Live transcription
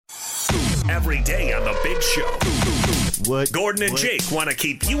every day on The Big Show. What? Gordon and Jake want to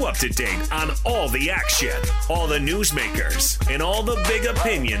keep you up to date on all the action, all the newsmakers, and all the big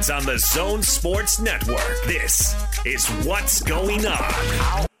opinions on the Zone Sports Network. This is What's Going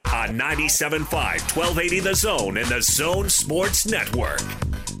On 97.5, 1280 The Zone and the Zone Sports Network.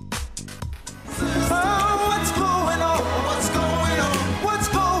 Oh, what's going on? What's going on? What's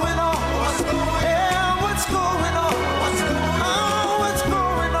going on? What's going on? Yeah, what's going on? What's going on? What's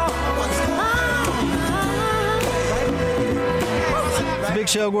going on? What's going on? It's a Big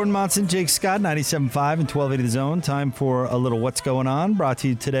Show. Gordon Monson, Jake Scott, 97.5 and 1280 The Zone. Time for a little What's Going On, brought to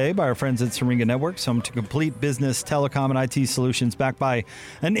you today by our friends at Syringa Networks, home to complete business, telecom, and IT solutions, backed by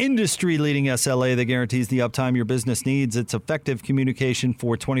an industry-leading SLA that guarantees the uptime your business needs. It's effective communication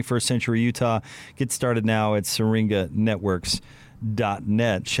for 21st century Utah. Get started now at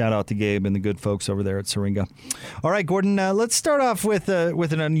syringanetworks.net. Shout out to Gabe and the good folks over there at Syringa. All right, Gordon, let's start off with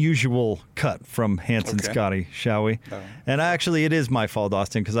an unusual cut from Hans and Scotty, shall we? And actually, it is my fault,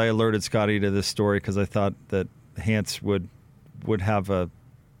 Austin, because I alerted Scotty to this story because I thought that Hans would have a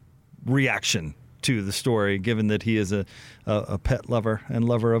reaction to the story, given that he is a pet lover and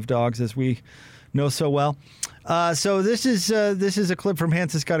lover of dogs, as we know so well. So this is a clip from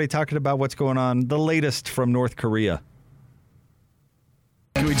Hans and Scotty talking about what's going on, the latest from North Korea.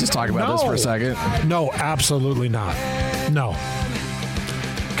 Can we just talk about this for a second? No, absolutely not. No.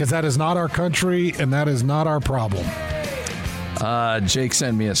 Because that is not our country, and that is not our problem. Jake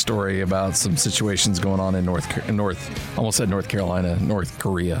sent me a story about some situations going on in North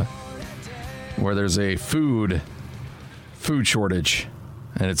Korea, where there's a food shortage,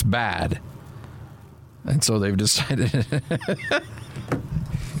 and it's bad. And so they've decided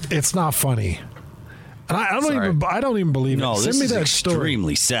it's not funny. And I don't even believe it. No, send me that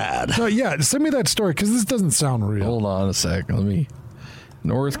extremely sad. No, yeah, send me that story because this doesn't sound real. Hold on a sec.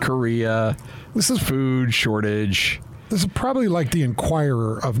 North Korea. This is food shortage. This is probably like the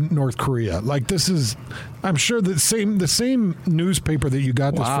Inquirer of North Korea. Like this is, I'm sure the same newspaper that you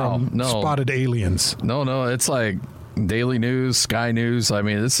got this from. No. Spotted Aliens. No, it's like Daily News, Sky News. I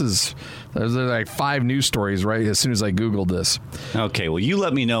mean, there's like 5 news stories right as soon as I Googled this. Okay, well, you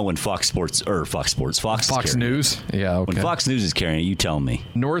let me know when Fox News. Yeah, okay. When Fox News is carrying it, you tell me.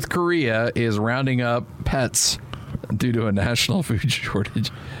 North Korea is rounding up pets due to a national food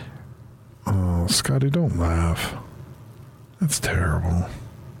shortage. Oh, Scotty, don't laugh. That's terrible.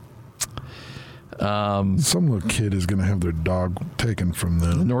 Some little kid is going to have their dog taken from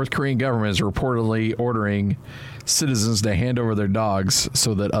them. The North Korean government is reportedly ordering citizens to hand over their dogs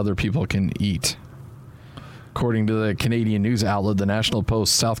so that other people can eat. According to the Canadian news outlet, the National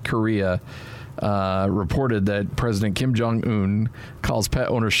Post, South Korea reported that President Kim Jong-un calls pet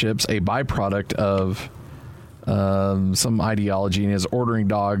ownerships a byproduct of some ideology and is ordering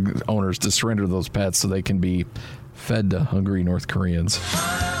dog owners to surrender those pets so they can be fed to hungry North Koreans.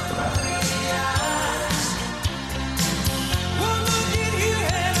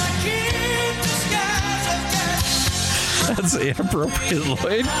 That's inappropriate,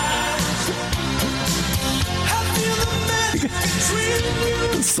 Lloyd.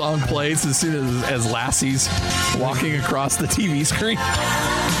 The song plays as soon as Lassie's walking across the TV screen.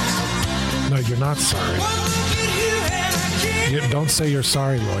 No, you're not sorry. Don't say you're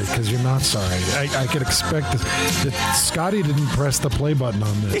sorry, Lloyd, because you're not sorry. I could expect that Scotty didn't press the play button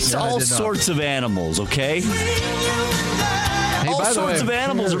on this. It's all sorts of animals, okay? Hey, all sorts of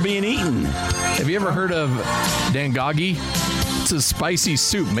animals are being eaten. Have you ever heard of dangagi? It's a spicy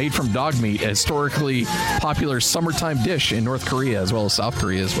soup made from dog meat, a historically popular summertime dish in North Korea as well as South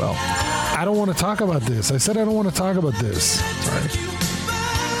Korea as well. I don't want to talk about this. I said I don't want to talk about this. Sorry.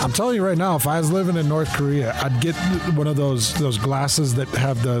 I'm telling you right now, if I was living in North Korea, I'd get one of those glasses that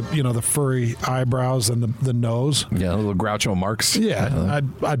have the furry eyebrows and the nose. Yeah, little Groucho Marx. Yeah,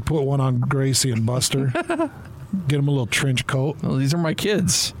 I'd put one on Gracie and Buster. Get them a little trench coat. Well, these are my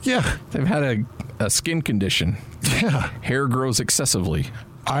kids. Yeah. They've had a skin condition. Yeah. Hair grows excessively.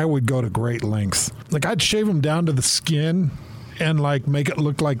 I would go to great lengths. Like, I'd shave them down to the skin and, like, make it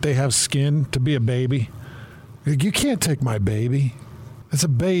look like they have skin to be a baby. Like, you can't take my baby. It's a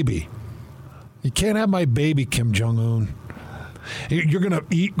baby. You can't have my baby, Kim Jong-un. You're going to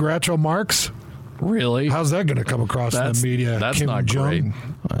eat Groucho Marx? Really? How's that going to come across in the media? That's Kim not Jong? great.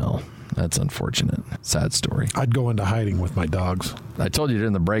 Well, that's unfortunate. Sad story. I'd go into hiding with my dogs. I told you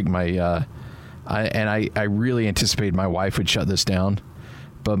during the break, I really anticipated my wife would shut this down,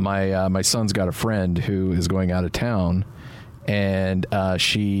 but my son's got a friend who is going out of town, and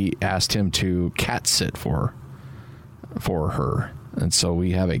she asked him to cat sit for her. And so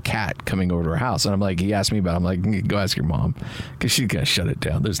we have a cat coming over to our house. And I'm like, he asked me about it. I'm like, go ask your mom. Because she's going to shut it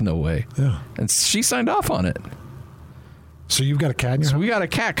down. There's no way. Yeah. And she signed off on it. So you've got a cat in your So house? we got a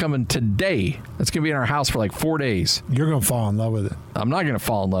cat coming today. That's going to be in our house for like 4 days. You're going to fall in love with it. I'm not going to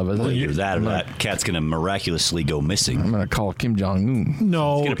fall in love with it. Either that or that cat's going to miraculously go missing. I'm going to call Kim Jong-un.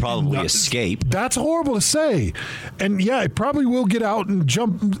 No. It's going to probably escape. That's horrible to say. And yeah, it probably will get out and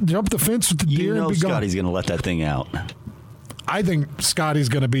jump the fence with the deer You know and be gone. Scotty's going to let that thing out. I think Scotty's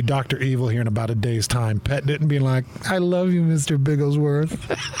going to be Dr. Evil here in about a day's time. Petting it and being like, I love you, Mr. Bigglesworth.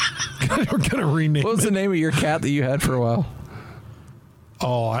 We're going to rename What was it. the name of your cat that you had for a while?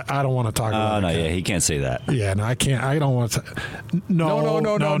 Oh, I don't want to talk about it. No, yeah, he can't say that. Yeah, no, I can't. I don't want to. No,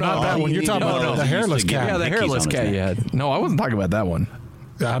 No, not that one. You're talking about the hairless cat. Yeah, the Mickey's hairless on his cat neck. you had. No, I wasn't talking about that one.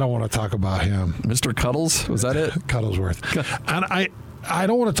 I don't want to talk about him. Mr. Cuddles? Was that it? Cuddlesworth. And I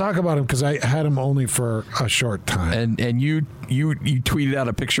don't want to talk about him because I had him only for a short time. And you tweeted out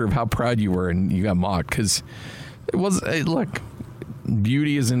a picture of how proud you were, and you got mocked because it was look,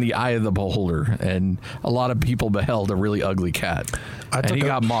 beauty is in the eye of the beholder, and a lot of people beheld a really ugly cat, and he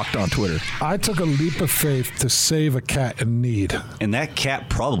got mocked on Twitter. I took a leap of faith to save a cat in need. And that cat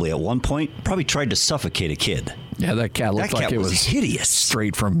probably at one point tried to suffocate a kid. Yeah, that cat looked That cat like it was hideous.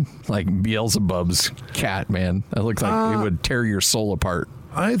 straight from like Beelzebub's cat, man. That looked like it would tear your soul apart.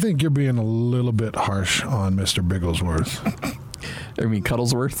 I think you're being a little bit harsh on Mr. Bigglesworth. I mean,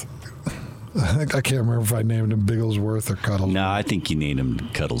 Cuddlesworth. I can't remember if I named him Bigglesworth or Cuddlesworth. No, I think you named him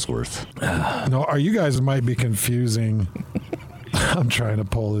Cuddlesworth. No, you guys might be confusing. I'm trying to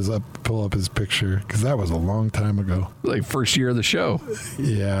pull up his picture because that was a long time ago. Like first year of the show.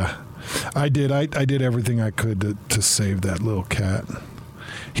 Yeah, I did. I did everything I could to save that little cat.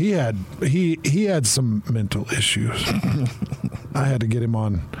 He had some mental issues. I had to get him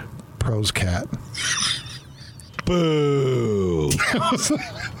on Pro's cat. Boo!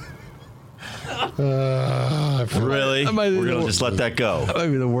 Really? That might be We're going the- to just let that go. That might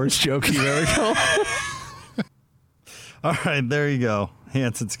be the worst joke you've ever told. All right, there you go,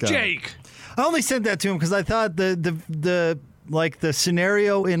 Hanson Scott. Jake. I only sent that to him because I thought the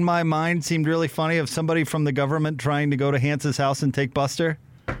scenario in my mind seemed really funny of somebody from the government trying to go to Hans's house and take Buster.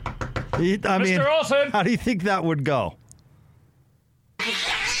 I mean, Mr. Olson. how do you think that would go?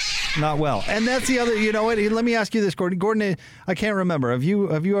 Not well. And that's the other. You know what? Let me ask you this, Gordon. Gordon, I can't remember. Have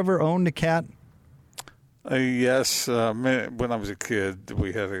you ever owned a cat? Yes, when I was a kid,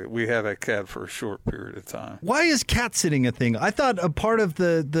 we had a cat for a short period of time. Why is cat sitting a thing? I thought a part of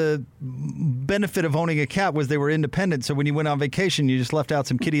the benefit of owning a cat was they were independent. So when you went on vacation, you just left out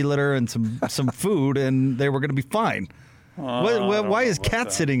some kitty litter and some food, and they were going to be fine. Why is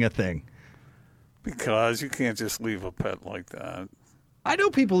cat sitting a thing? Because you can't just leave a pet like that. I know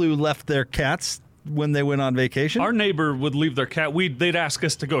people who left their cats when they went on vacation. Our neighbor would leave their cat. They'd ask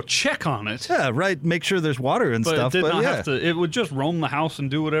us to go check on it. Yeah, right. Make sure there's water and But stuff. it did not yeah. have to. It would just roam the house and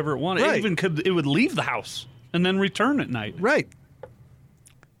do whatever it wanted. Right. It would leave the house and then return at night. Right.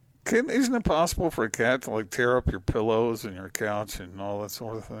 Isn't it possible for a cat to like tear up your pillows and your couch and all that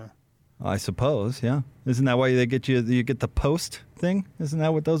sort of thing? I suppose. Yeah. Isn't that why they get you get the post thing? Isn't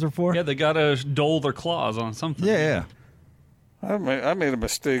that what those are for? Yeah, they gotta dole their claws on something. Yeah. I made a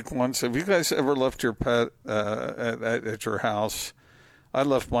mistake once. Have you guys ever left your pet at your house? I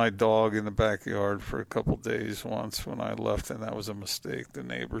left my dog in the backyard for a couple days once when I left, and that was a mistake. The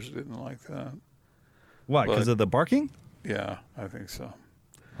neighbors didn't like that. Why? Because of the barking? Yeah, I think so.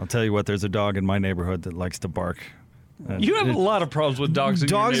 I'll tell you what. There's a dog in my neighborhood that likes to bark. You have a lot of problems with dogs.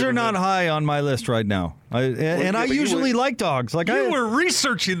 Dogs are not high on my list right now. I usually like dogs. Like You were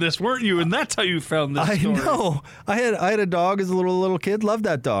researching this, weren't you? And that's how you found this I story. know. I had a dog as a little kid. Loved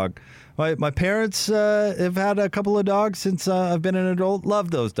that dog. My parents have had a couple of dogs since I've been an adult.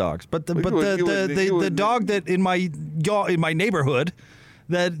 Love those dogs. But the dog that in my neighborhood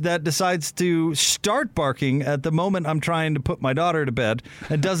that decides to start barking at the moment I'm trying to put my daughter to bed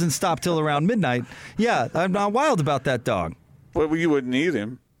and doesn't stop till around midnight. Yeah, I'm not wild about that dog. Well, you wouldn't need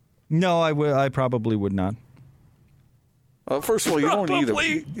him. No, I probably would not. First of all, you don't need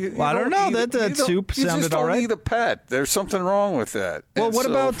a. I don't know. That soup sounded all right. You just don't need a pet. There's something wrong with that. Well, And what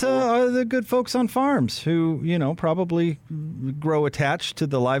so about the good folks on farms who, probably grow attached to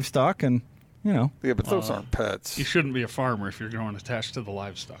the livestock and, Yeah, but those aren't pets. You shouldn't be a farmer if you're growing attached to the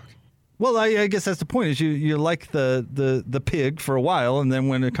livestock. Well, I guess that's the point. Is you like the pig for a while, and then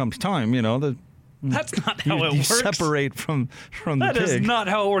when it comes time, That's not how it you works. separate from the That pig. is not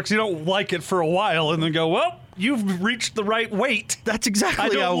how it works. You don't like it for a while and then go, well, you've reached the right weight. That's exactly I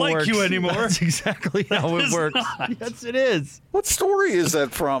don't how it like works. you anymore. That's exactly how it is works. not. Yes, it is. What story is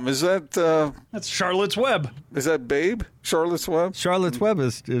that from? Is that That's Charlotte's Web. is that Babe? Charlotte's Web? Charlotte's Web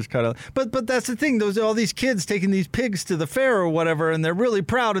is kind of, but that's the thing. Those all these kids taking these pigs to the fair or whatever, and they're really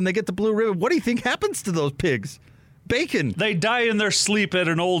proud, and they get the blue ribbon. What do you think happens to those pigs? Bacon. They die in their sleep at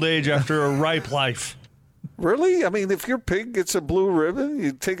an old age after a ripe life. Really? I mean, if your pig gets a blue ribbon,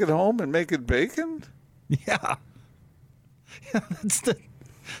 you take it home and make it bacon? Yeah,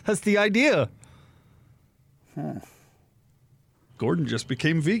 that's the idea. Gordon just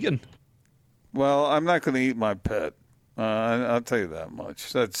became vegan. Well, I'm not going to eat my pet. I'll tell you that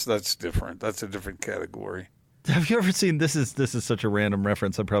much. That's different. That's a different category. Have you ever seen this? Is such a random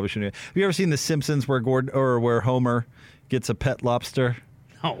reference? I probably shouldn't. Have you ever seen The Simpsons where where Homer gets a pet lobster?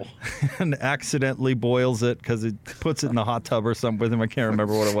 No. And accidentally boils it because he puts it in the hot tub or something with him. I can't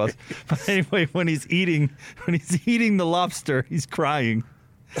remember what it was. But anyway, when he's eating the lobster, he's crying.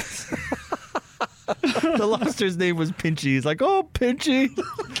 The lobster's name was Pinchy. He's like, "Oh, Pinchy,"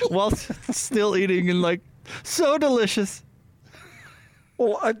 while still eating and like, so delicious.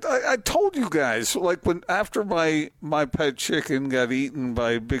 Well, I told you guys, like after my pet chicken got eaten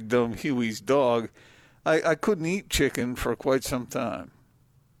by Big Dumb Huey's dog, I couldn't eat chicken for quite some time.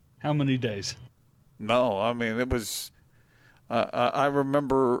 How many days? No, I mean it was. I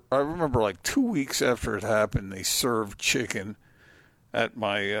remember like 2 weeks after it happened, they served chicken at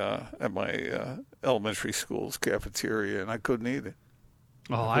my elementary school's cafeteria, and I couldn't eat it.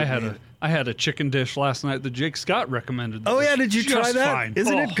 Oh, I had a chicken dish last night that Jake Scott recommended. Oh yeah, did you try Just that? fine.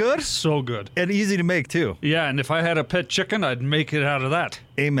 Isn't it good? So good. And easy to make too. Yeah, and if I had a pet chicken, I'd make it out of that.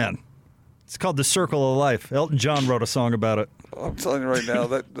 Amen. It's called The Circle of Life. Elton John wrote a song about it. I'm telling you right now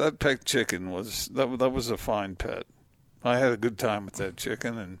that pet chicken was a fine pet. I had a good time with that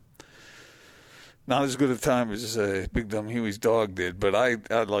chicken, and not as good a time as Big Dumb Huey's dog did, but I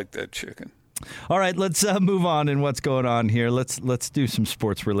liked that chicken. All right, let's move on in what's going on here. Let's do some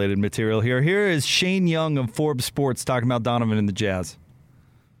sports-related material here. Here is Shane Young of Forbes Sports talking about Donovan and the Jazz.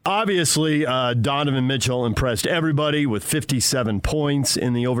 Obviously, Donovan Mitchell impressed everybody with 57 points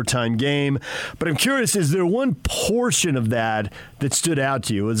in the overtime game. But I'm curious, is there one portion of that stood out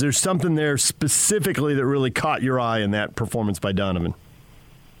to you? Is there something there specifically that really caught your eye in that performance by Donovan?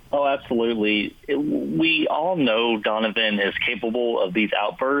 Oh, absolutely. We all know Donovan is capable of these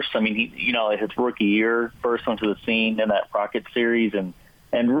outbursts. I mean, his rookie year burst onto the scene in that Rocket series and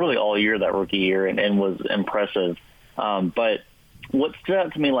really all year that rookie year and was impressive. But what stood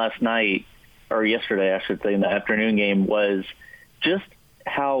out to me last night, or yesterday, I should say, in the afternoon game, was just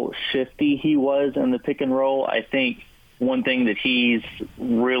how shifty he was in the pick and roll. I think one thing that he's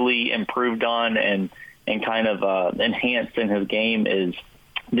really improved on and kind of enhanced in his game is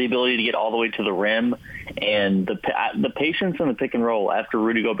the ability to get all the way to the rim and the patience in the pick and roll after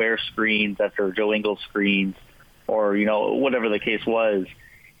Rudy Gobert screens, after Joe Ingles screens, or, whatever the case was.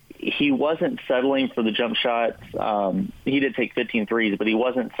 He wasn't settling for the jump shots. He did take 15 threes, but he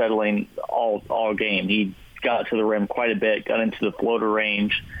wasn't settling all game. He got to the rim quite a bit, got into the floater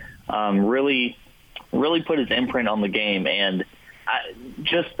range, really put his imprint on the game. And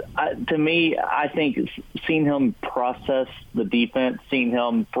to me, I think seeing him process the defense, seeing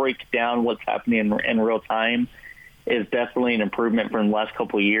him break down what's happening in real time is definitely an improvement from the last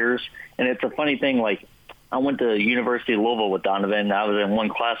couple of years. And it's a funny thing, like, I went to University of Louisville with Donovan. I was in one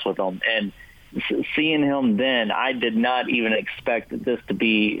class with him. And seeing him then, I did not even expect this to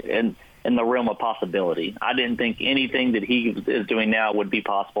be in the realm of possibility. I didn't think anything that he is doing now would be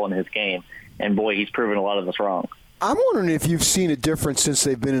possible in his game. And, boy, he's proven a lot of us wrong. I'm wondering if you've seen a difference since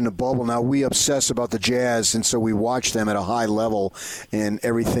they've been in the bubble. Now, we obsess about the Jazz, and so we watch them at a high level, and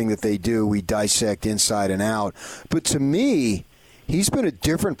everything that they do we dissect inside and out. But to me, he's been a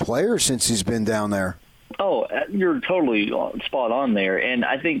different player since he's been down there. Oh, you're totally spot on there. And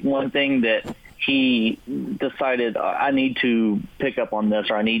I think one thing that he decided I need to pick up on this,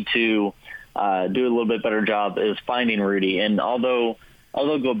 or I need to do a little bit better job, is finding Rudy. And although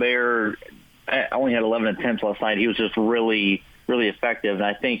Gobert only had 11 attempts last night, he was just really, really effective. And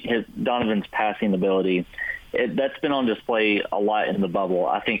I think Donovan's passing ability, that's been on display a lot in the bubble.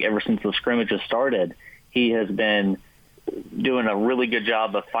 I think ever since the scrimmages started, he has been doing a really good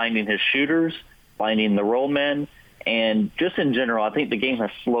job of finding his shooters, finding the roll men, and just in general, I think the game has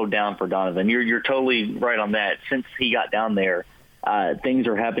slowed down for Donovan. You're totally right on that. Since he got down there, things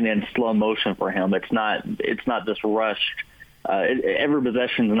are happening in slow motion for him. It's not this rushed. Every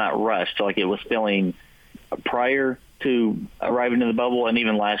possession is not rushed like it was feeling prior to arriving in the bubble, and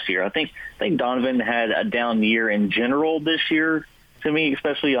even last year. I think Donovan had a down year in general this year, to me,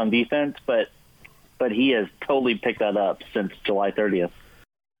 especially on defense, but but he has totally picked that up since July 30th.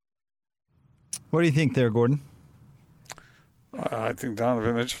 What do you think there, Gordon? I think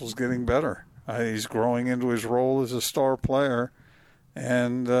Donovan Mitchell's getting better. He's growing into his role as a star player.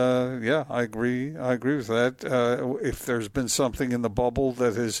 And, I agree. I agree with that. If there's been something in the bubble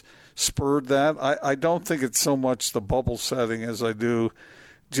that has spurred that, I don't think it's so much the bubble setting as I do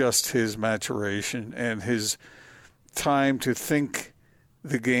just his maturation and his time to think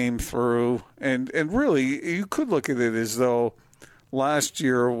the game through. And really, you could look at it as though last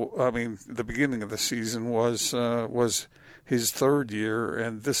year, the beginning of the season was his third year,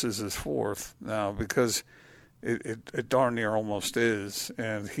 and this is his fourth now, because it darn near almost is,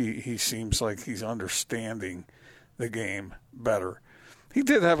 and he seems like he's understanding the game better. He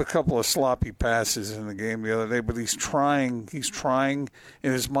did have a couple of sloppy passes in the game the other day, but he's trying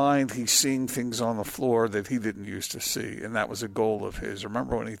in his mind. He's seeing things on the floor that he didn't used to see, and that was a goal of his.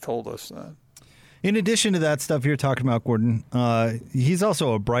 Remember when he told us that? In addition to that stuff you're talking about, Gordon, he's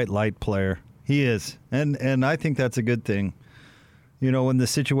also a bright light player. He is, and I think that's a good thing. You know, when the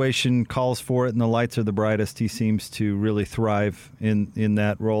situation calls for it and the lights are the brightest, he seems to really thrive in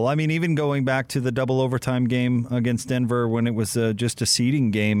that role. I mean, even going back to the double overtime game against Denver when it was just a seeding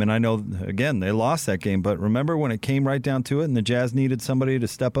game, and I know, again, they lost that game, but remember when it came right down to it and the Jazz needed somebody to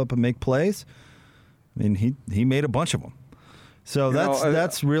step up and make plays? I mean, he made a bunch of them. So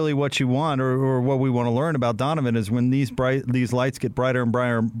that's really what you want, or what we want to learn about Donovan is when these lights get brighter and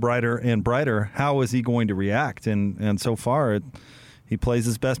brighter and brighter, how is he going to react? And so far, he plays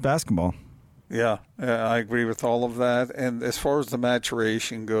his best basketball. Yeah, I agree with all of that. And as far as the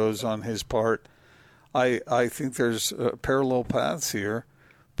maturation goes on his part, I think there's parallel paths here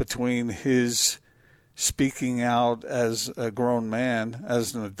between his speaking out as a grown man,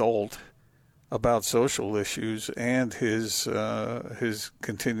 as an adult, about social issues, and his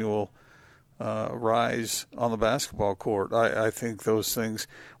continual rise on the basketball court. I think those things,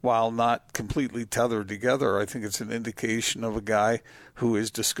 while not completely tethered together, I think it's an indication of a guy who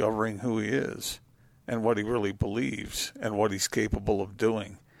is discovering who he is and what he really believes and what he's capable of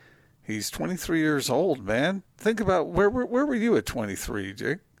doing. He's 23 years old, man. Think about where were you at 23,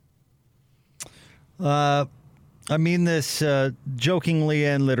 Jake? I mean this jokingly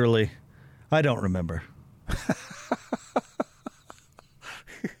and literally. I don't remember.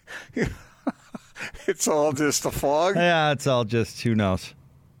 It's all just a fog? Yeah, it's all just, who knows.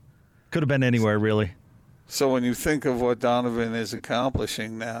 Could have been anywhere, really. So when you think of what Donovan is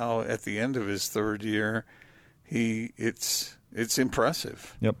accomplishing now at the end of his third year, it's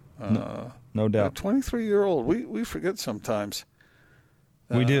impressive. Yep, no doubt. 23-year-old, we forget sometimes.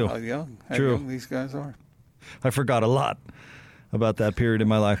 We do. How young these guys are. I forgot a lot about that period in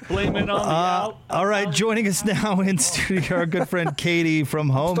my life. Blame it on the all right, joining us now in studio, our good friend Katie from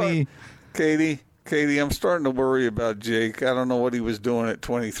Homie. Katie, I'm starting to worry about Jake. I don't know what he was doing at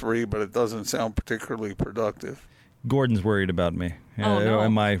 23, but it doesn't sound particularly productive. Gordon's worried about me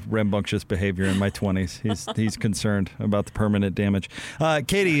and my rambunctious behavior in my 20s. He's concerned about the permanent damage.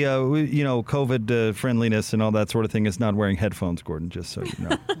 Katie, COVID friendliness and all that sort of thing is not wearing headphones, Gordon, just so you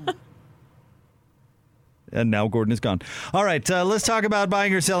know. And now Gordon is gone. All right, let's talk about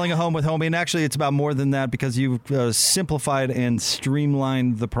buying or selling a home with Homie. And actually, it's about more than that because you've simplified and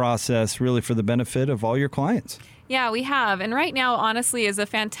streamlined the process really for the benefit of all your clients. Yeah, we have. And right now, honestly, is a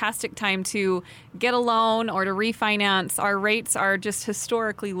fantastic time to get a loan or to refinance. Our rates are just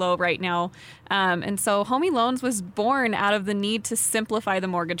historically low right now. And so Homie Loans was born out of the need to simplify the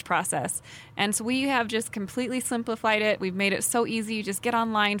mortgage process. And so we have just completely simplified it. We've made it so easy. You just get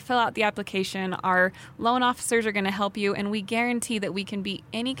online, fill out the application. Our loan officers are going to help you. And we guarantee that we can beat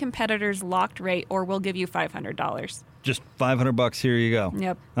any competitor's locked rate, or we'll give you $500. Just $500, here you go.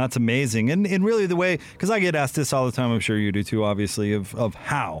 Yep. That's amazing. And really the way, because I get asked this all the time, I'm sure you do too, obviously, of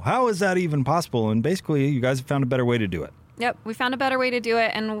how. How is that even possible? And basically, you guys have found a better way to do it. Yep, we found a better way to do it,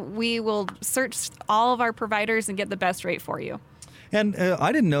 and we will search all of our providers and get the best rate for you. And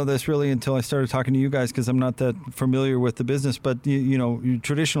I didn't know this really until I started talking to you guys because I'm not that familiar with the business. But,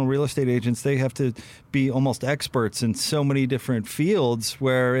 traditional real estate agents, they have to be almost experts in so many different fields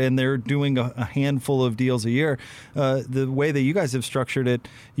and they're doing a handful of deals a year. The way that you guys have structured it,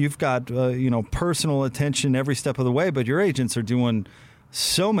 you've got, personal attention every step of the way, but your agents are doing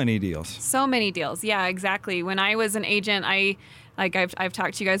so many deals. So many deals. Yeah, exactly. When I was an agent, I've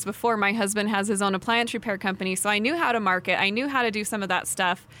talked to you guys before, my husband has his own appliance repair company, so I knew how to market. I knew how to do some of that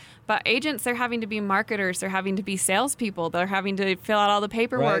stuff. But agents, they're having to be marketers. They're having to be salespeople. They're having to fill out all the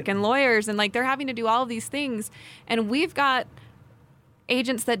paperwork and lawyers, and they're having to do all of these things. And we've got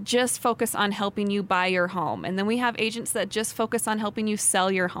agents that just focus on helping you buy your home. And then we have agents that just focus on helping you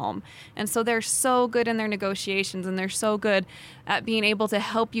sell your home. And so they're so good in their negotiations, and they're so good at being able to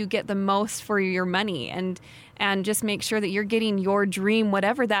help you get the most for your money and just make sure that you're getting your dream,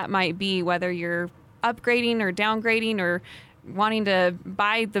 whatever that might be, whether you're upgrading or downgrading or wanting to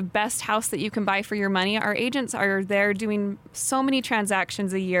buy the best house that you can buy for your money. Our agents are there doing so many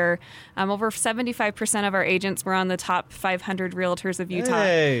transactions a year. Over 75% of our agents were on the top 500 realtors of Utah.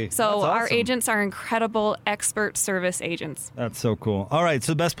 Hey, so that's our awesome. agents are incredible expert service agents. That's so cool. All right,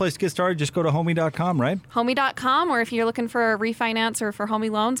 so the best place to get started, just go to homie.com, right? Homie.com, or if you're looking for a refinance or for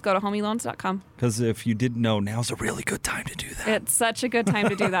homie loans, go to homieloans.com. Because if you didn't know, now's a really good time to do that. It's such a good time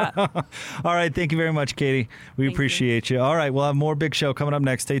to do that. All right, thank you very much, Katie. We appreciate you. All right, we'll have more Big Show coming up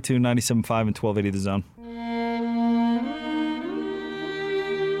next. Stay tuned, 97.5 and 1280 The Zone.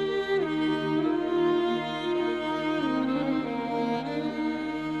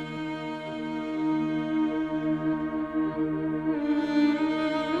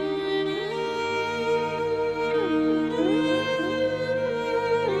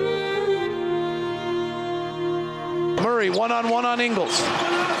 Murray one-on-one on Ingles.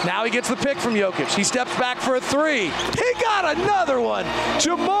 Now he gets the pick from Jokic. He steps back for a three. He got another one.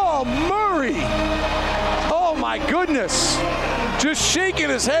 Jamal Murray. Oh, my goodness. Just shaking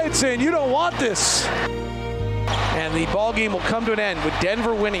his head saying, you don't want this. And the ball game will come to an end with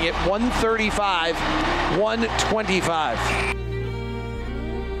Denver winning it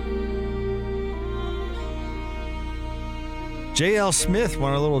 135-125. J.L. Smith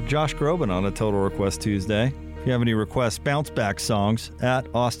won a little Josh Groban on a Total Request Tuesday. If you have any requests, bounce back songs at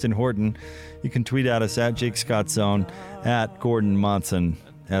Austin Horton. You can tweet at us at Jake Scott Zone, at Gordon Monson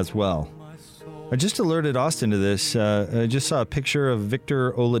as well. I just alerted Austin to this. I just saw a picture of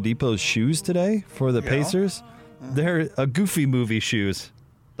Victor Oladipo's shoes today for the Pacers. They're a Goofy Movie shoes.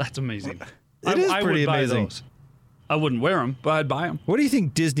 That's amazing. It is I pretty would buy amazing. those. I wouldn't wear them, but I'd buy them. What do you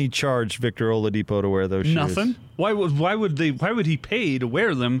think Disney charged Victor Oladipo to wear those shoes? Nothing. Why would he pay to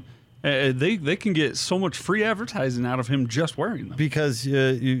wear them? They can get so much free advertising out of him just wearing them. Because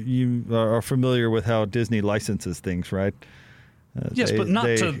you are familiar with how Disney licenses things, right? Yes, but not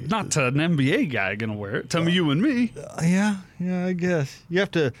to an NBA guy going to wear it. To you and me. Yeah, I guess you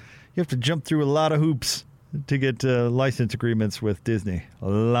have to jump through a lot of hoops to get license agreements with Disney. A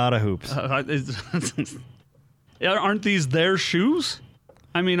lot of hoops. Aren't these their shoes?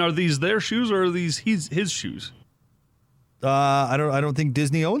 I mean, are these their shoes or are these his shoes? I don't think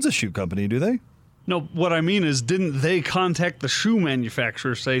Disney owns a shoe company, do they? No, what I mean is, didn't they contact the shoe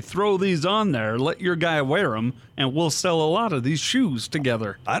manufacturer, say, throw these on there, let your guy wear them, and we'll sell a lot of these shoes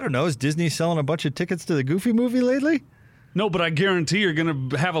together? I don't know. Is Disney selling a bunch of tickets to the Goofy movie lately? No, but I guarantee you're going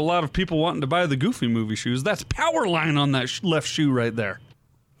to have a lot of people wanting to buy the Goofy movie shoes. That's Powerline on that left shoe right there.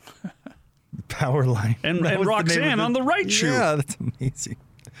 Powerline. And Roxanne on the right shoe. Yeah, that's amazing.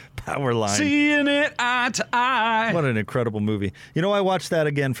 Powerline. Seeing it eye to eye. What an incredible movie. You know, I watched that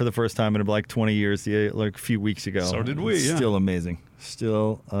again for the first time in like 20 years, like a few weeks ago. So did we, yeah. Still amazing.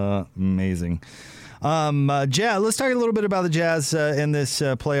 Still amazing. Jazz, let's talk a little bit about the Jazz in this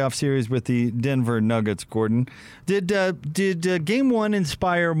playoff series with the Denver Nuggets, Gordon. Did Game 1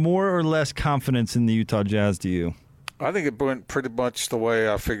 inspire more or less confidence in the Utah Jazz to you? I think it went pretty much the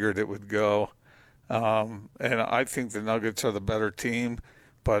way I figured it would go. And I think the Nuggets are the better team.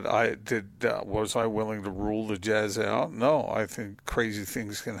 But was I willing to rule the Jazz out? No, I think crazy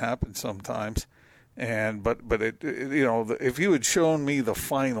things can happen sometimes. But if you had shown me the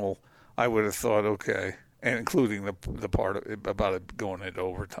final, I would have thought, okay, and including the part about it going into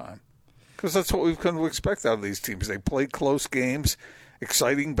overtime. Because that's what we've come to expect out of these teams. They play close games,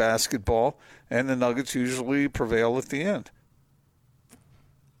 exciting basketball, and the Nuggets usually prevail at the end.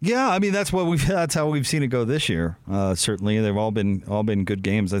 Yeah, I mean that's how we've seen it go this year. Certainly, they've all been good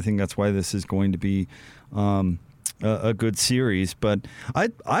games. I think that's why this is going to be a good series. But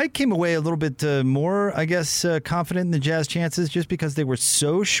I came away a little bit more, I guess, confident in the Jazz chances just because they were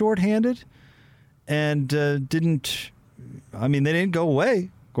so shorthanded and didn't go away.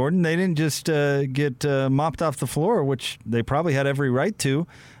 Gordon, they didn't just get mopped off the floor, which they probably had every right to.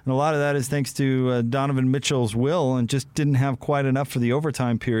 And a lot of that is thanks to Donovan Mitchell's will and just didn't have quite enough for the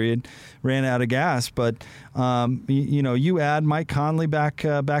overtime period, ran out of gas. But, you add Mike Conley back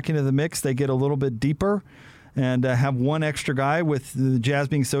into the mix, they get a little bit deeper and have one extra guy with the Jazz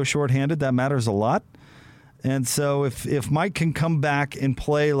being so shorthanded, that matters a lot. And so if Mike can come back and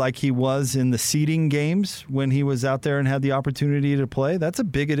play like he was in the seeding games when he was out there and had the opportunity to play, that's a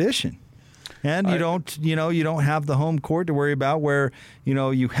big addition. And you don't have the home court to worry about where,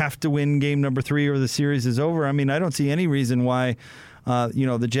 you have to win game number 3 or the series is over. I mean, I don't see any reason why,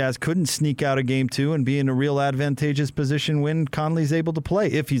 the Jazz couldn't sneak out of game 2 and be in a real advantageous position when Conley's able to play,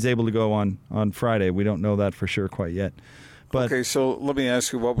 if he's able to go on Friday. We don't know that for sure quite yet. But, okay, so let me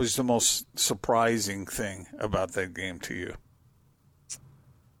ask you, what was the most surprising thing about that game to you?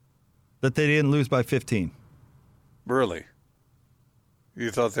 That they didn't lose by 15. Really? You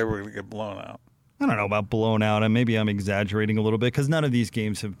thought they were going to get blown out? I don't know about blown out, and maybe I'm exaggerating a little bit because none of these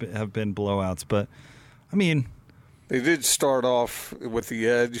games have been blowouts. But, I mean, they did start off with the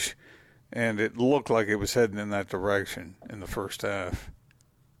edge, and it looked like it was heading in that direction in the first half.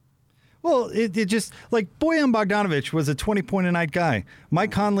 Well, it just, like, Bojan Bogdanovic was a 20-point-a-night guy.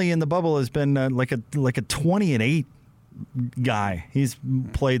 Mike Conley in the bubble has been like a 20-8 guy. He's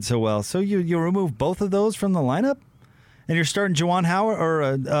played so well. So you remove both of those from the lineup? And you're starting Juwan Howard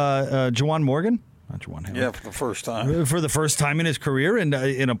or Juwan Morgan? Not Juwan Howard. Yeah, for the first time. For the first time in his career in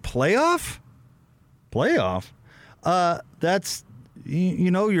a playoff? That's,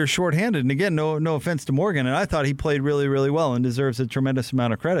 you're shorthanded. And again, no offense to Morgan. And I thought he played really, really well and deserves a tremendous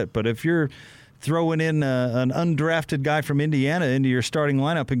amount of credit. But if you're throwing in an undrafted guy from Indiana into your starting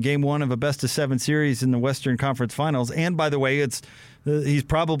lineup in game 1 of a best-of-7 series in the Western Conference Finals, and by the way, he's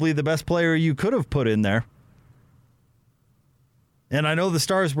probably the best player you could have put in there. And I know the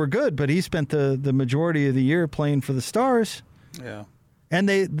Stars were good, but he spent the majority of the year playing for the Stars. Yeah. And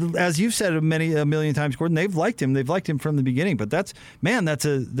they, as you've said a million times, Gordon, they've liked him. They've liked him from the beginning. But that's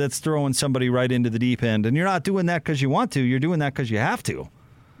throwing somebody right into the deep end. And you're not doing that because you want to. You're doing that because you have to.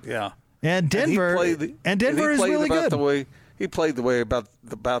 Yeah. And Denver is really good. He played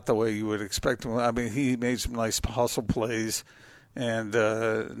about the way you would expect him. I mean, he made some nice hustle plays, and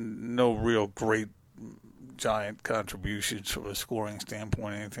no real great giant contributions from a scoring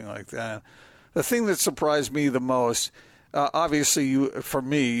standpoint, anything like that. The thing that surprised me the most, obviously, you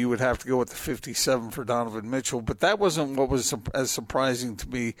would have to go with the 57 for Donovan Mitchell, but that wasn't what was as surprising to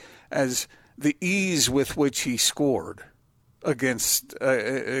me as the ease with which he scored against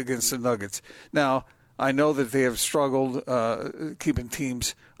the Nuggets. Now, I know that they have struggled keeping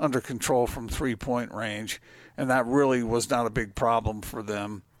teams under control from three-point range, and that really was not a big problem for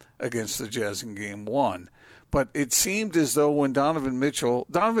them against the Jazz in Game 1. But it seemed as though when Donovan Mitchell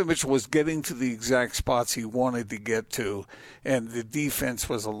was getting to the exact spots he wanted to get to, and the defense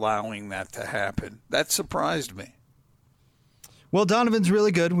was allowing that to happen. That surprised me. Well, Donovan's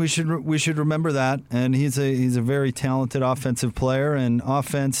really good. We should remember that, and he's a very talented offensive player. And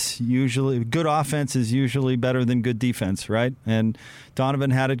good offense is usually better than good defense, right? And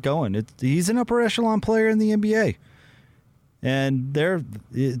Donovan had it going. He's an upper echelon player in the NBA. And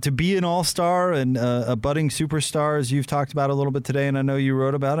to be an all-star and a budding superstar, as you've talked about a little bit today, and I know you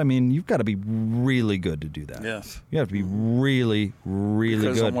wrote about, I mean, you've got to be really good to do that. Yes. You have to be really, really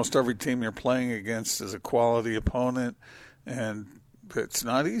good. Because almost every team you're playing against is a quality opponent, and it's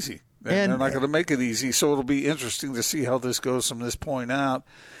not easy. They're not going to make it easy, so it'll be interesting to see how this goes from this point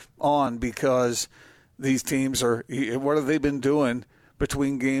on, because these teams what have they been doing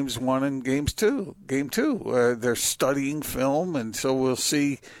between games 1 and game 2? They're studying film, and so we'll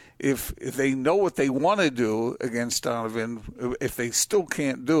see if they know what they want to do against Donovan. If they still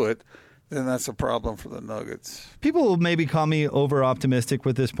can't do it, then that's a problem for the Nuggets. People will maybe call me over-optimistic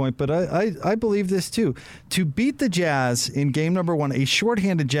with this point, but I believe this too. To beat the Jazz in game number 1, a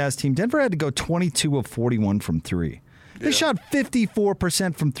shorthanded Jazz team, Denver had to go 22 of 41 from 3. They shot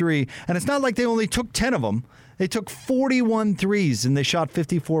 54% from 3, and it's not like they only took 10 of them. They took 41 threes, and they shot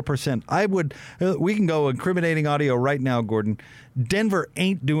 54%. We can go incriminating audio right now, Gordon. Denver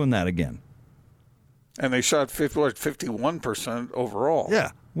ain't doing that again. And they shot 51% overall.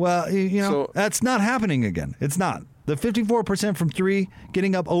 Yeah. Well, that's not happening again. It's not. The 54% from 3,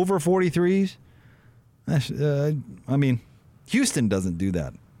 getting up over 43s. Houston doesn't do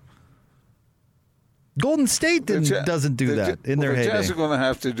that. Golden State doesn't do that in their heyday. The Jazz are going to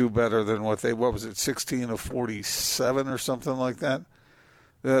have to do better than what was it, 16 of 47 or something like that?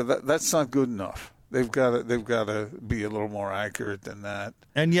 That's not good enough. They've got to be a little more accurate than that.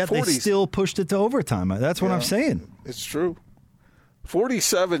 And yet they still pushed it to overtime. That's what I'm saying. It's true.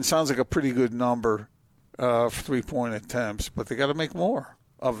 47 sounds like a pretty good number for three-point attempts, but they got to make more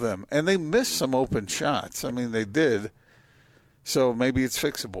of them. And they missed some open shots. I mean, they did. So maybe it's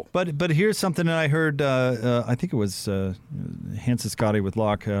fixable. But here's something that I heard, I think it was Hanson Scotty with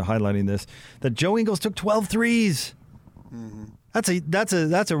Locke highlighting this, that Joe Ingles took 12 threes. Mm-hmm.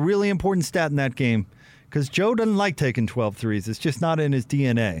 That's a really important stat in that game, because Joe doesn't like taking 12 threes. It's just not in his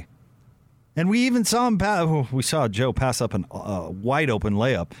DNA. And we even saw him. We saw Joe pass up a wide open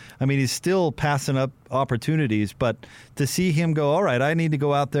layup. I mean, he's still passing up opportunities, but to see him go, all right, I need to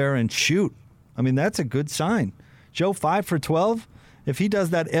go out there and shoot. I mean, that's a good sign. Joe 5 for 12. If he does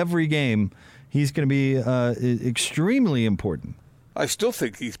that every game, he's going to be extremely important. I still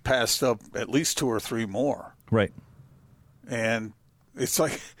think he's passed up at least 2 or 3 more. Right. And it's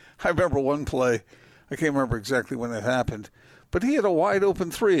like, I remember one play, I can't remember exactly when it happened, but he had a wide open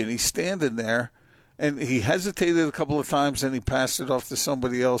 3, and he's standing there, and he hesitated a couple of times, and he passed it off to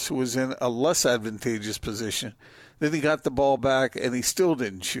somebody else who was in a less advantageous position. Then he got the ball back, and he still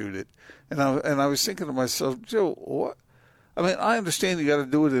didn't shoot it. And I was thinking to myself, Joe, what? I mean, I understand you got to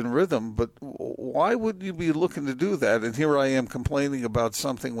do it in rhythm, but why would you be looking to do that? And here I am complaining about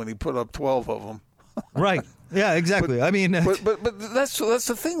something when he put up 12 of them. Right. Yeah, exactly. But, I mean, but that's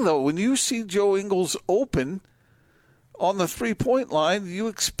the thing, though. When you see Joe Ingles open on the 3-point line, you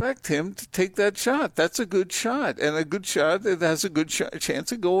expect him to take that shot. That's a good shot, and a good shot that has a good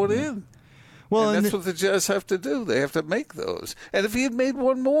chance of going in. Well, and that's what the Jazz have to do. They have to make those. And if he had made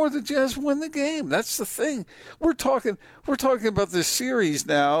one more, the Jazz win the game. That's the thing. We're talking about this series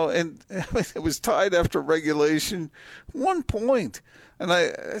now, and I mean, it was tied after regulation, 1 point. And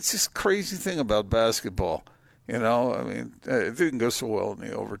it's just a crazy thing about basketball. You know, I mean, it didn't go so well in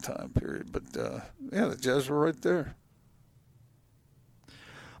the overtime period, but yeah, the Jazz were right there.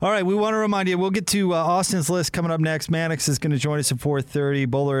 All right, we want to remind you, we'll get to Austin's list coming up next. Mannix is going to join us at 4:30,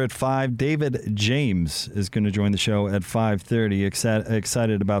 Bowler at 5. David James is going to join the show at 5:30.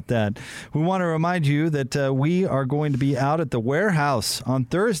 Excited about that. We want to remind you that we are going to be out at the Warehouse on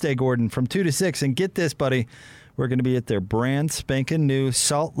Thursday, Gordon, from 2 to 6. And get this, buddy. We're going to be at their brand spanking new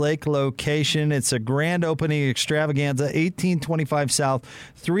Salt Lake location. It's a grand opening extravaganza, 1825 South,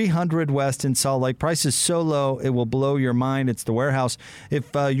 300 West in Salt Lake. Price is so low, it will blow your mind. It's the Warehouse. If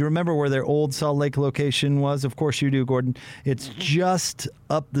you remember where their old Salt Lake location was, of course you do, Gordon. It's just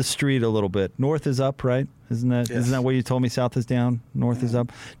up the street a little bit. North is up, right? Isn't that what you told me? South is down, north is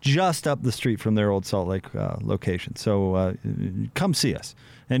up. Just up the street from their old Salt Lake location. So come see us.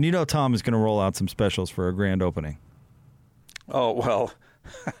 And you know Tom is going to roll out some specials for a grand opening. Oh, well,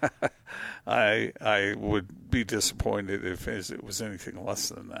 I would be disappointed if it was anything less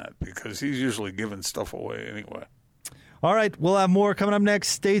than that, because he's usually giving stuff away anyway. All right, we'll have more coming up next.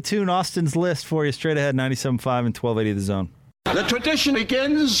 Stay tuned. Austin's list for you straight ahead, 97.5 and 1280 The Zone. The tradition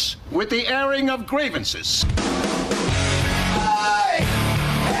begins with the airing of grievances. I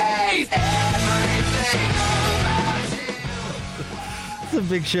hate everything about you. It's a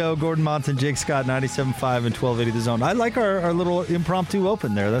big show. Gordon Monson, Jake Scott, 97.5 and 1280 The Zone. I like our little impromptu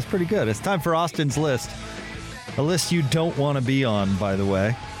open there. That's pretty good. It's time for Austin's list. A list you don't want to be on, by the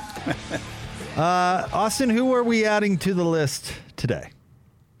way. Austin, who are we adding to the list today?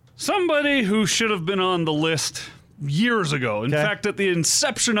 Somebody who should have been on the list years ago. In fact, at the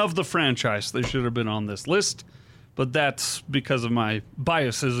inception of the franchise, they should have been on this list. But that's because of my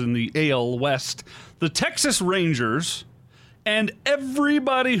biases in the AL West. The Texas Rangers and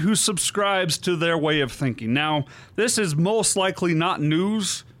everybody who subscribes to their way of thinking. Now, this is most likely not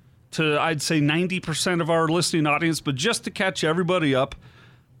news to, I'd say, 90% of our listening audience, but just to catch everybody up,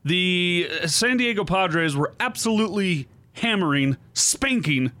 the San Diego Padres were absolutely hammering,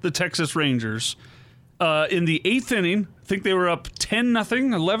 spanking the Texas Rangers. In the 8th inning, I think they were up 10-0,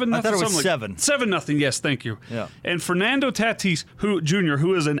 11-0. I thought it was 7. 7-0, yes, thank you. Yeah. And Fernando Tatis Jr.,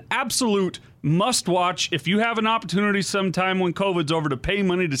 who is an absolute must-watch. If you have an opportunity sometime when COVID's over to pay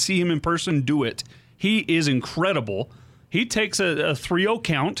money to see him in person, do it. He is incredible. He takes a 3-0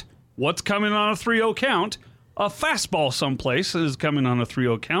 count. What's coming on a 3-0 count? A fastball someplace is coming on a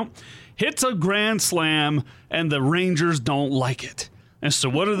 3-0 count. Hits a grand slam, and the Rangers don't like it. And so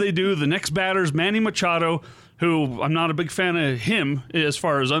what do? The next batter's Manny Machado, who I'm not a big fan of him as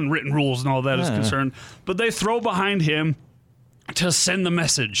far as unwritten rules and all that is concerned, but they throw behind him to send the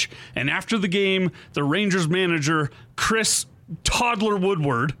message. And after the game, the Rangers manager, Chris Toddler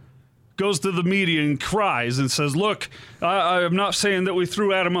Woodward, goes to the media and cries and says, look, I'm not saying that we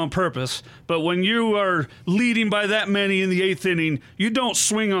threw at him on purpose, but when you are leading by that many in the 8th inning, you don't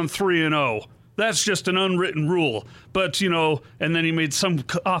swing on 3-0. That's just an unwritten rule. But, and then he made some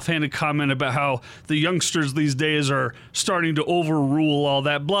offhanded comment about how the youngsters these days are starting to overrule all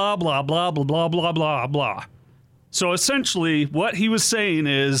that blah, blah, blah, blah, blah, blah, blah, blah. So essentially what he was saying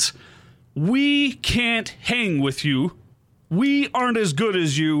is, we can't hang with you. We aren't as good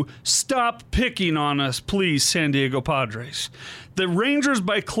as you. Stop picking on us, please, San Diego Padres. The Rangers,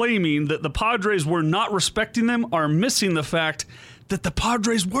 by claiming that the Padres were not respecting them, are missing the fact that the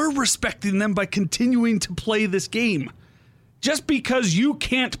Padres were respecting them by continuing to play this game. Just because you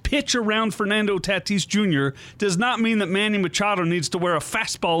can't pitch around Fernando Tatis Jr. does not mean that Manny Machado needs to wear a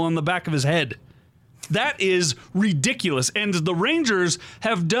fastball on the back of his head. That is ridiculous. And the Rangers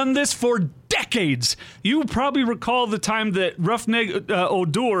have done this for decades. You probably recall the time that Roughneck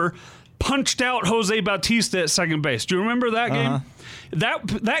Odor punched out Jose Bautista at second base. Do you remember that game?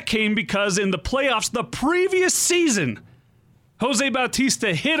 That came because in the playoffs the previous season, Jose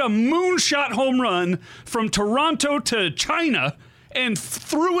Bautista hit a moonshot home run from Toronto to China and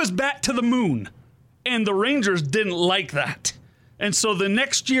threw his bat to the moon. And the Rangers didn't like that. And so the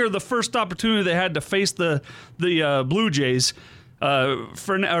next year, the first opportunity they had to face the Blue Jays,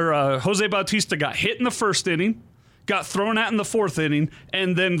 Jose Bautista got hit in the first inning, got thrown out in the fourth inning,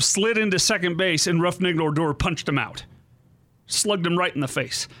 and then slid into second base, and Roughneck Odor punched him out. Slugged him right in the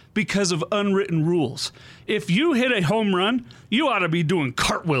face because of unwritten rules. If you hit a home run, you ought to be doing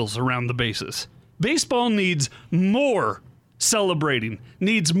cartwheels around the bases. Baseball needs more celebrating,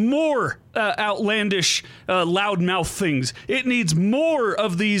 needs more outlandish loudmouth things. It needs more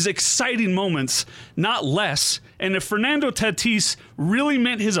of these exciting moments, not less. And if Fernando Tatis really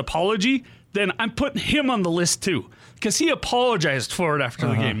meant his apology, then I'm putting him on the list too, because he apologized for it after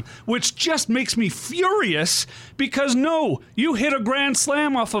the game, which just makes me furious because, no, you hit a grand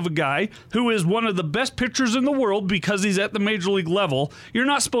slam off of a guy who is one of the best pitchers in the world because he's at the major league level. You're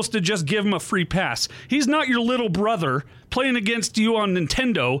not supposed to just give him a free pass. He's not your little brother playing against you on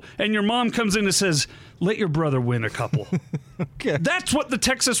Nintendo, and your mom comes in and says, let your brother win a couple. Okay. That's what the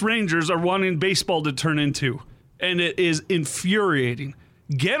Texas Rangers are wanting baseball to turn into, and it is infuriating.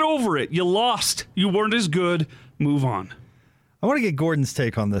 Get over it. You lost. You weren't as good. Move on. I want to get Gordon's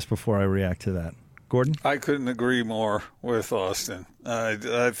take on this before I react to that. Gordon? I couldn't agree more with Austin. I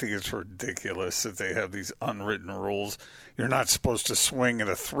think it's ridiculous that they have these unwritten rules. You're not supposed to swing at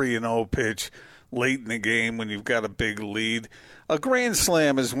a 3-0 pitch late in the game when you've got a big lead. A grand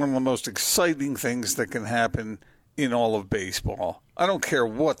slam is one of the most exciting things that can happen in all of baseball. I don't care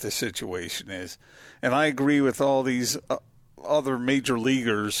what the situation is. And I agree with all these other major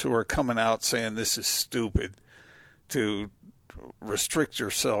leaguers who are coming out saying this is stupid to restrict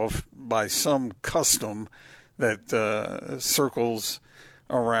yourself by some custom that circles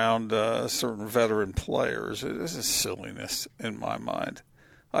around certain veteran players. This is silliness in my mind.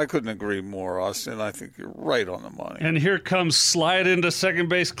 I couldn't agree more, Austin. I think you're right on the money. And here comes slide into second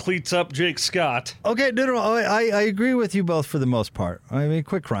base, cleats up, Jake Scott. Okay, no, I agree with you both for the most part. I mean,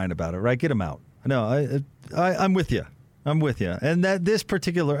 quit crying about it, right? Get him out. No, I'm with you. I'm with you. And that this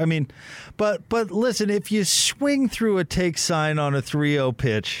particular, I mean, but listen, if you swing through a take sign on a 3-0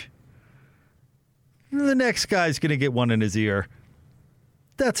 pitch, the next guy's going to get one in his ear.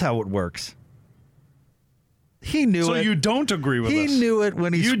 That's how it works. He knew it. So you don't agree with us? He knew it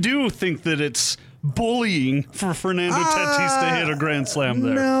when he... You do think that it's bullying for Fernando Tatis to hit a grand slam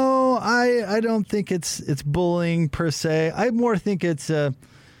there? No, I don't think it's bullying per se. I more think it's...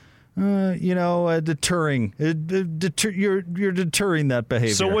 deterring. You're deterring that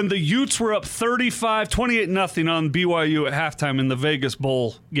behavior. So when the Utes were up 28-0 on BYU at halftime in the Vegas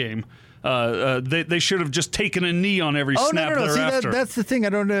Bowl game, they should have just taken a knee on every snap thereafter. See, that's the thing. I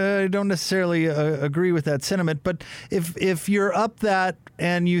don't necessarily agree with that sentiment. But if you're up that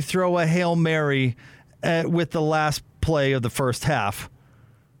and you throw a Hail Mary with the last play of the first half,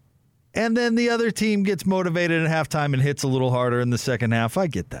 and then the other team gets motivated at halftime and hits a little harder in the second half, I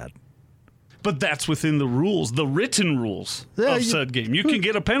get that. But that's within the rules, the written rules of said game. You can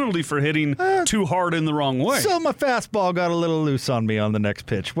get a penalty for hitting too hard in the wrong way. So my fastball got a little loose on me on the next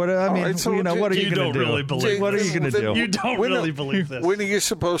pitch. What I mean, so what are you going to do? Really believe what are you going to do? You don't really believe this. When are you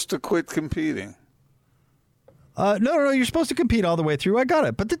supposed to quit competing? No, you're supposed to compete all the way through. I got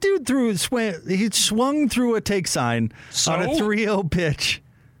it. But the dude he swung through a take sign on a 3-0 pitch.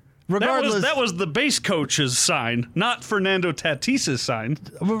 Regardless, that was the base coach's sign, not Fernando Tatis's sign.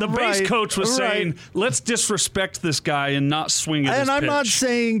 The base coach was saying, let's disrespect this guy and not swing at his pitch. And I'm not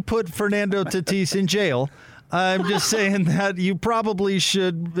saying put Fernando Tatis in jail. I'm just saying that you probably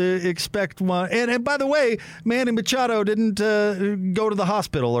should expect one. And by the way, Manny Machado didn't go to the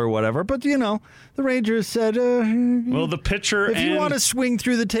hospital or whatever. But, the Rangers said, well, the pitcher if you want to swing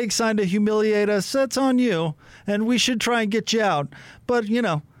through the take sign to humiliate us, that's on you. And we should try and get you out. But,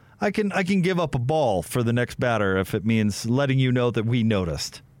 I can give up a ball for the next batter if it means letting you know that we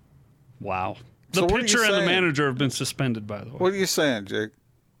noticed. Wow. The pitcher and the manager have been suspended, by the way. What are you saying, Jake?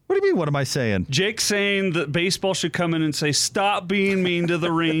 What do you mean, what am I saying? Jake's saying that baseball should come in and say, stop being mean to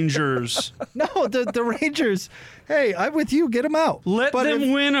the Rangers. No, the Rangers, hey, I'm with you. Get them out. Let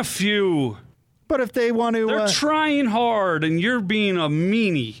them win a few. But if they want to... They're trying hard, and you're being a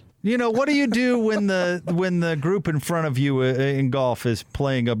meanie. You know, what do you do when the group in front of you in golf is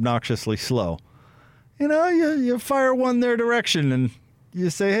playing obnoxiously slow? You know, you fire one their direction and you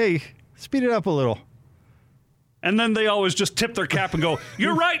say, hey, speed it up a little. And then they always just tip their cap and go,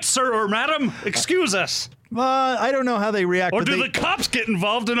 "You're right, sir or madam. Excuse us." I don't know how they react. Or do the cops get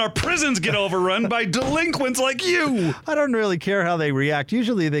involved and our prisons get overrun by delinquents like you? I don't really care how they react.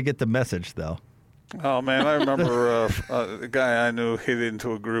 Usually they get the message, though. Oh, man, I remember a guy I knew hit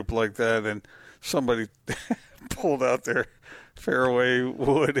into a group like that, and somebody pulled out their fairway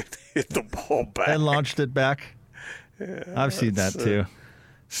wood and hit the ball back. And launched it back. Yeah, I've seen that, too.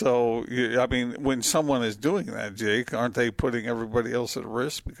 So, I mean, when someone is doing that, Jake, aren't they putting everybody else at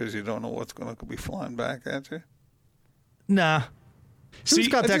risk because you don't know what's going to be flying back at you? Nah. Who's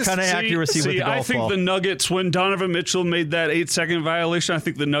got that kind of accuracy with the golf I think ball? the Nuggets, when Donovan Mitchell made that 8-second violation, I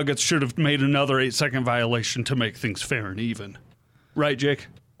think the Nuggets should have made another 8-second violation to make things fair and even. Right, Jake?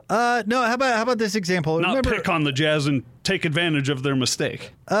 No, how about this example? Not pick on the Jazz and take advantage of their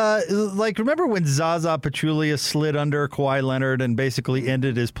mistake. Remember when Zaza Pachulia slid under Kawhi Leonard and basically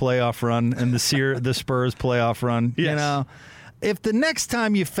ended his playoff run and the Spurs playoff run? Yes. You know, if the next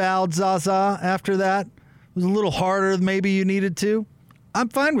time you fouled Zaza after that was a little harder than maybe you needed to, I'm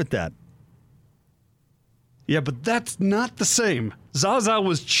fine with that. Yeah, but that's not the same. Zaza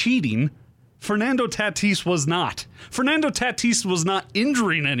was cheating. Fernando Tatis was not. Fernando Tatis was not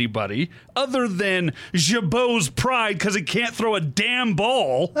injuring anybody other than Jabot's pride because he can't throw a damn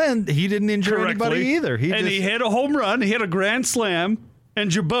ball. And he didn't injure anybody either. He hit a home run. He hit a grand slam. And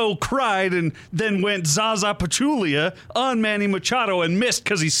Jabot cried and then went Zaza Pachulia on Manny Machado and missed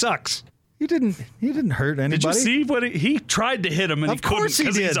because he sucks. He didn't hurt anybody. Did you see what he tried to hit him and of he couldn't course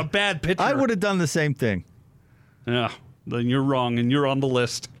because he did. he's a bad pitcher. I would have done the same thing. Yeah, then you're wrong and you're on the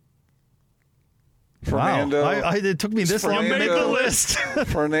list. Fernando, wow. It took me this long to make the list.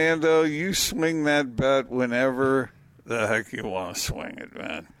 Fernando, you swing that bat whenever the heck you want to swing it,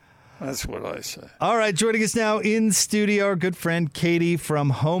 man. That's what I say. All right, joining us now in studio, our good friend Katie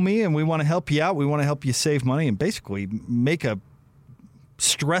from Homey, and we want to help you out. We want to help you save money and basically make a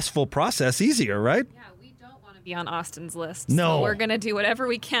stressful process easier, right? Yeah, we don't want to be on Austin's list. No. So we're going to do whatever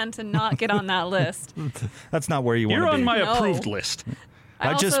we can to not get on that list. That's not where you want to be. You're on my approved list.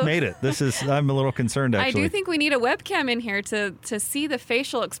 I just made it. I'm a little concerned, actually. I do think we need a webcam in here to see the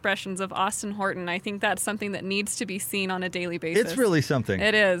facial expressions of Austin Horton. I think that's something that needs to be seen on a daily basis. It's really something.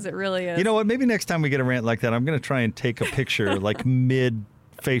 It is. It really is. You know what? Maybe next time we get a rant like that, I'm going to try and take a picture like mid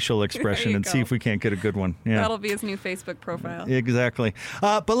facial expression and see if we can't get a good one. Yeah. That'll be his new Facebook profile. Exactly.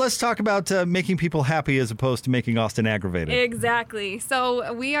 But let's talk about making people happy as opposed to making Austin aggravated. Exactly.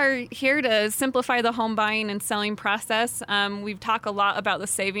 So we are here to simplify the home buying and selling process. We've talked a lot about the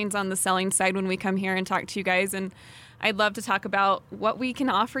savings on the selling side when we come here and talk to you guys, and I'd love to talk about what we can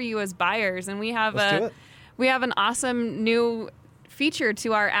offer you as buyers. And we have an awesome new feature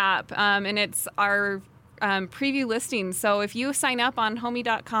to our app, and it's our preview listings. So if you sign up on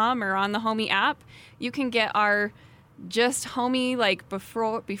homey.com or on the Homey app, you can get our just Homey like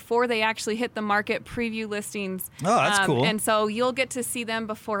before they actually hit the market preview listings. Oh, that's cool. And so you'll get to see them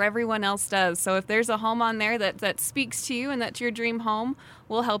before everyone else does. So if there's a home on there that speaks to you and that's your dream home,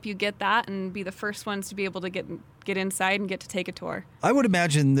 we'll help you get that and be the first ones to be able to get inside and get to take a tour. I would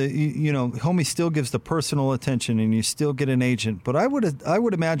imagine that Homey still gives the personal attention and you still get an agent, but I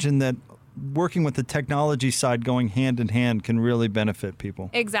would imagine that working with the technology side going hand in hand can really benefit people.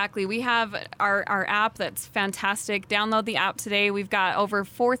 Exactly. We have our app that's fantastic. Download the app today. We've got over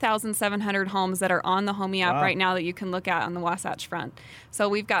 4,700 homes that are on the Homey app right now that you can look at on the Wasatch Front. So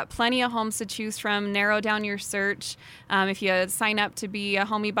we've got plenty of homes to choose from. Narrow down your search. If you sign up to be a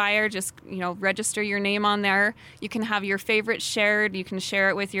Homey buyer, just register your name on there. You can have your favorites shared. You can share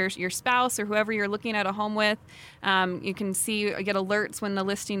it with your spouse or whoever you're looking at a home with. You can get alerts when the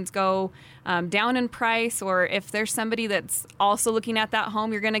listings go down in price, or if there's somebody that's also looking at that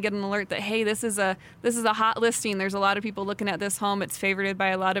home, you're going to get an alert that, hey, this is a hot listing. There's a lot of people looking at this home. It's favorited by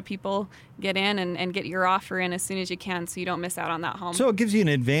a lot of people. Get in and get your offer in as soon as you can so you don't miss out on that home. So it gives you an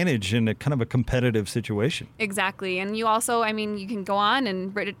advantage in a kind of a competitive situation. Exactly. And you also, you can go on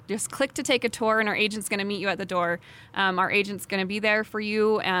and just click to take a tour, and our agent's going to meet you at the door. Our agent's going to be there for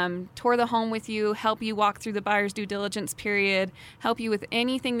you, tour the home with you, help you walk through the buyer's due diligence period, help you with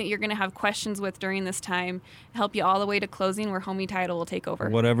anything that you're going to have questions with during this time, help you all the way to closing where Homey Title will take over.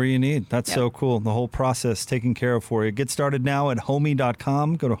 Whatever you need. That's so cool. The whole process taken care of for you. Get started now at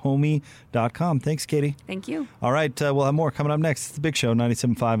homey.com. Go to homey.com. Thanks, Katie. Thank you. All right. We'll have more coming up next. It's The Big Show, 97.5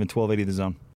 and 1280 The Zone.